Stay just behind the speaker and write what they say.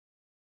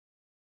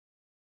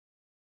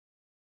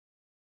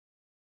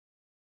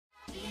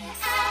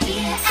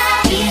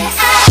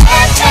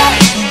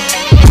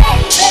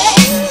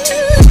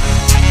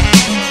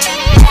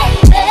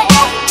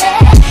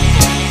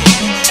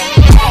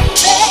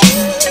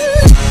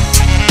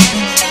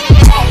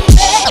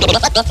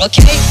So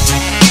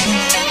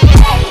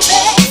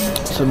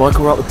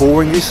Michael, we're at the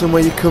Bullring. Is this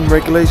somewhere you come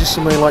regularly? Is this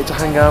somewhere you like to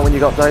hang out when you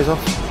got days off?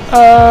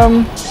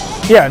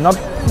 Yeah, not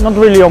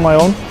really on my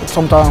own, but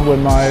sometimes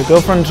when my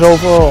girlfriend's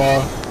over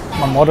or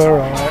my mother,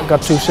 or I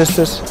got two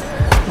sisters.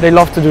 They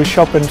love to do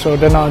shopping, so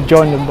then I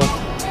join them, but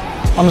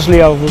honestly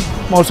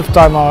most of the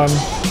time I'm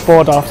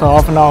bored after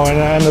half an hour and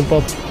I end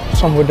up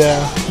somewhere there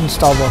in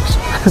Starbucks.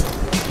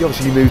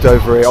 Obviously you moved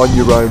over here on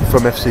your own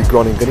from FC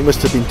Groningen. It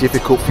must have been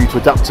difficult for you to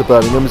adapt to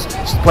Birmingham.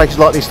 Places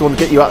like this want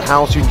to get you out of the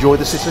house, you enjoy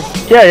the city?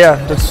 Yeah,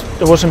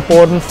 that was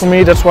important for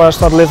me. That's why I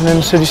started living in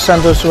the city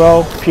centre as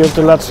well. A few of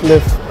the lads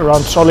live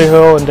around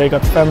Solihull and they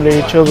got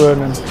family,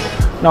 children, and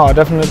no, I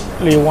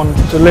definitely wanted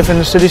to live in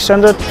the city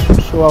centre,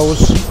 so I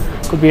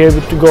could be able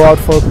to go out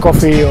for a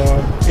coffee or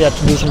to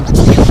do some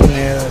shopping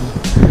here. And,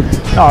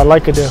 no, I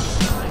like it there.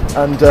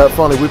 And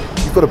finally,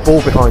 you've got a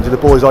ball behind you. The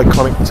ball is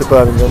iconic to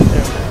Birmingham.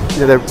 Yeah. You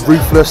know, they're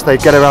ruthless. They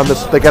get around.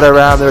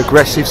 They're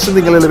aggressive.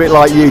 Something a little bit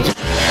like you. Did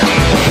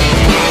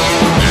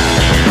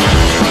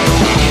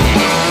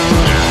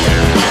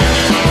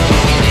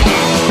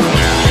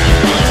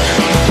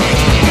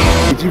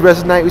you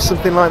resonate with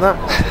something like that?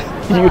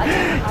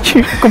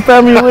 You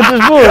compare me with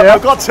this ball, yeah?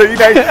 I've got to. You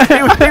know,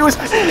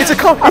 it's a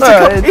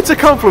compliment. It's a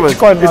compliment.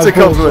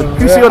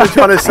 You see what I'm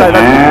trying to say?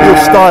 Your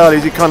style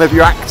is kind of,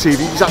 you're active.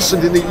 Is that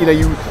something that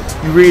you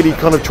really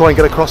kind of try and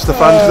get across the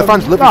fans? The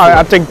fans love it. No,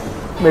 I think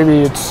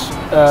maybe it's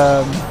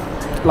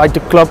like the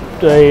club.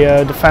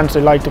 The fans,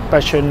 they like the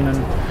passion,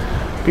 and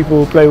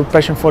people who play with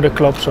passion for the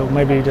club. So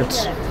maybe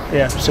that's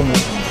similar.